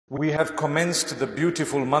We have commenced the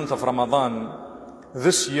beautiful month of Ramadan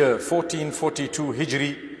this year, 1442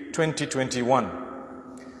 Hijri 2021.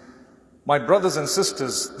 My brothers and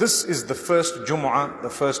sisters, this is the first Jumu'ah, the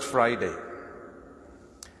first Friday.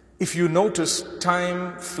 If you notice,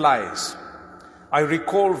 time flies. I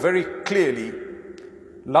recall very clearly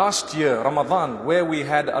last year, Ramadan, where we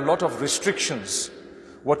had a lot of restrictions.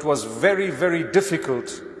 What was very, very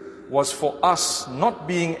difficult was for us not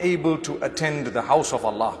being able to attend the house of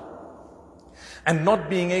Allah and not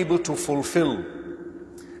being able to fulfill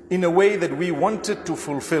in a way that we wanted to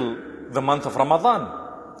fulfill the month of Ramadan.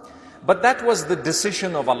 But that was the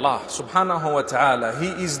decision of Allah subhanahu wa ta'ala. He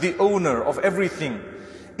is the owner of everything.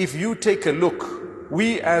 If you take a look,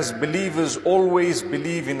 we as believers always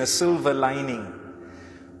believe in a silver lining.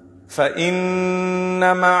 فَإِنَّ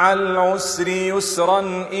مَعَ الْعُسْرِ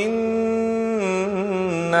يُسْرًا إِنَّ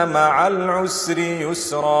مَعَ الْعُسْرِ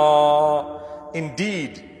يُسْرًا.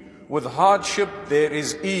 Indeed, with hardship there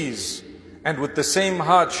is ease, and with the same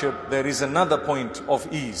hardship there is another point of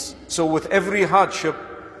ease. So with every hardship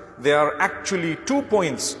there are actually 2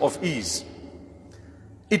 points of ease.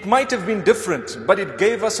 It might have been different, but it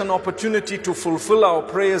gave us an opportunity to fulfill our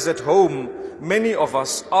prayers at home. Many of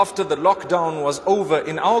us, after the lockdown was over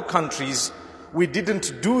in our countries, we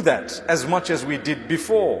didn't do that as much as we did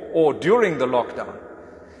before or during the lockdown.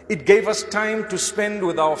 It gave us time to spend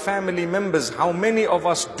with our family members. How many of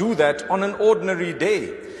us do that on an ordinary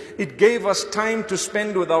day? It gave us time to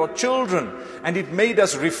spend with our children, and it made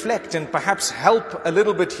us reflect and perhaps help a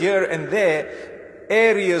little bit here and there,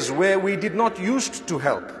 areas where we did not used to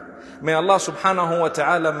help. May Allah subhanahu wa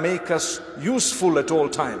ta'ala make us useful at all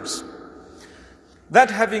times. That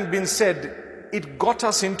having been said, it got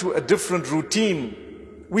us into a different routine.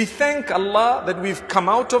 We thank Allah that we've come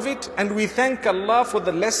out of it, and we thank Allah for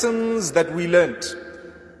the lessons that we learnt.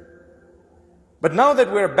 But now that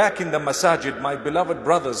we're back in the masajid, my beloved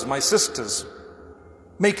brothers, my sisters,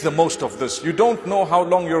 make the most of this. You don't know how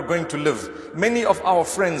long you're going to live. Many of our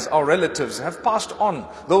friends, our relatives have passed on.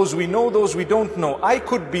 Those we know, those we don't know. I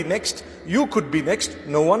could be next, you could be next,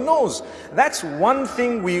 no one knows. That's one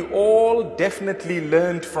thing we all definitely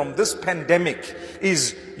learned from this pandemic,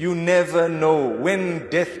 is you never know when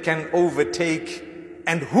death can overtake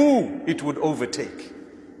and who it would overtake.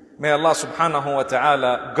 May Allah subhanahu wa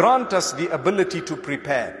ta'ala grant us the ability to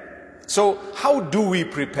prepare. So how do we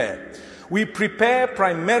prepare? We prepare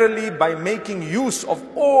primarily by making use of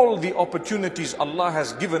all the opportunities Allah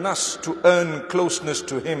has given us to earn closeness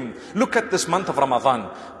to Him. Look at this month of Ramadan.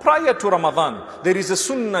 Prior to Ramadan, there is a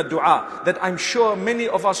sunnah dua that I'm sure many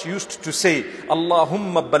of us used to say,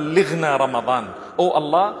 Allahumma ballighna Ramadan. Oh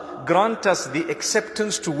Allah, grant us the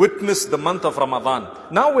acceptance to witness the month of Ramadan.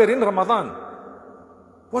 Now we're in Ramadan.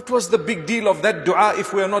 What was the big deal of that dua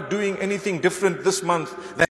if we are not doing anything different this month than